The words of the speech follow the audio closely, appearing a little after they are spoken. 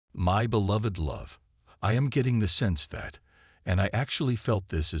My beloved love, I am getting the sense that, and I actually felt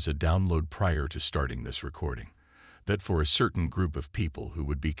this as a download prior to starting this recording, that for a certain group of people who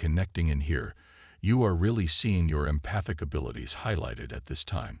would be connecting in here, you are really seeing your empathic abilities highlighted at this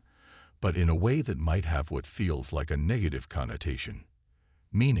time, but in a way that might have what feels like a negative connotation.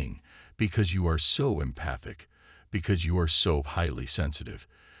 Meaning, because you are so empathic, because you are so highly sensitive,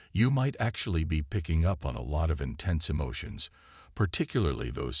 you might actually be picking up on a lot of intense emotions,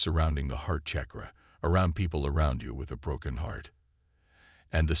 particularly those surrounding the heart chakra, around people around you with a broken heart.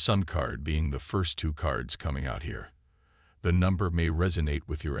 And the Sun card being the first two cards coming out here. The number may resonate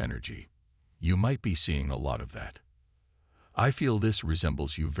with your energy. You might be seeing a lot of that. I feel this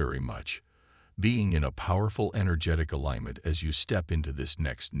resembles you very much, being in a powerful energetic alignment as you step into this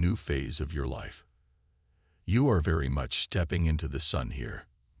next new phase of your life. You are very much stepping into the sun here,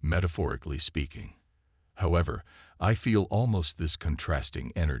 metaphorically speaking. However, I feel almost this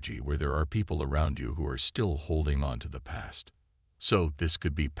contrasting energy where there are people around you who are still holding on to the past. So this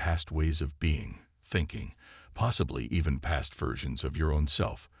could be past ways of being, thinking, possibly even past versions of your own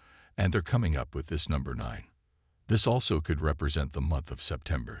self, and they're coming up with this number 9. This also could represent the month of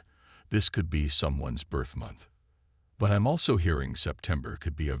September. This could be someone's birth month. But I'm also hearing September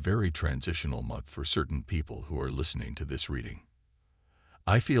could be a very transitional month for certain people who are listening to this reading.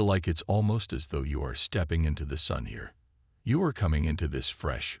 I feel like it's almost as though you are stepping into the sun here. You are coming into this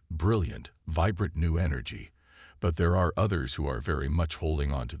fresh, brilliant, vibrant new energy, but there are others who are very much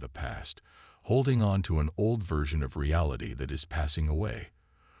holding on to the past, holding on to an old version of reality that is passing away.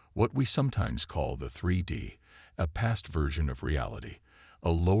 What we sometimes call the 3D, a past version of reality, a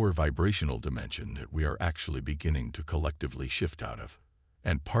lower vibrational dimension that we are actually beginning to collectively shift out of.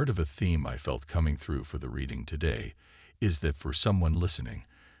 And part of a theme I felt coming through for the reading today is that for someone listening,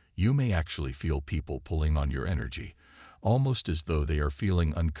 you may actually feel people pulling on your energy, almost as though they are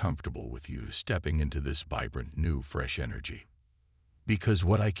feeling uncomfortable with you stepping into this vibrant, new, fresh energy. Because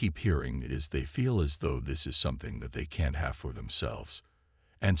what I keep hearing is they feel as though this is something that they can't have for themselves.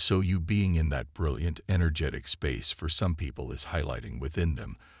 And so you being in that brilliant, energetic space for some people is highlighting within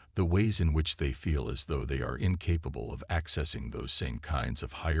them the ways in which they feel as though they are incapable of accessing those same kinds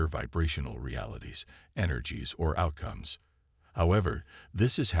of higher vibrational realities, energies, or outcomes. However,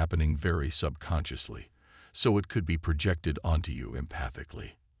 this is happening very subconsciously, so it could be projected onto you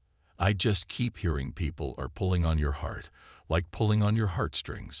empathically. I just keep hearing people are pulling on your heart, like pulling on your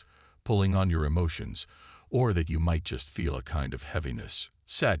heartstrings, pulling on your emotions, or that you might just feel a kind of heaviness,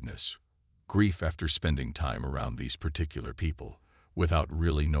 sadness, grief after spending time around these particular people, without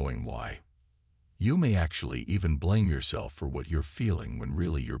really knowing why. You may actually even blame yourself for what you're feeling when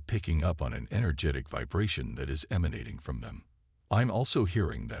really you're picking up on an energetic vibration that is emanating from them. I'm also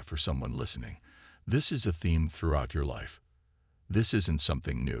hearing that for someone listening, this is a theme throughout your life. This isn't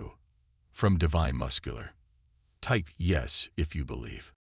something new. From Divine Muscular. Type yes if you believe.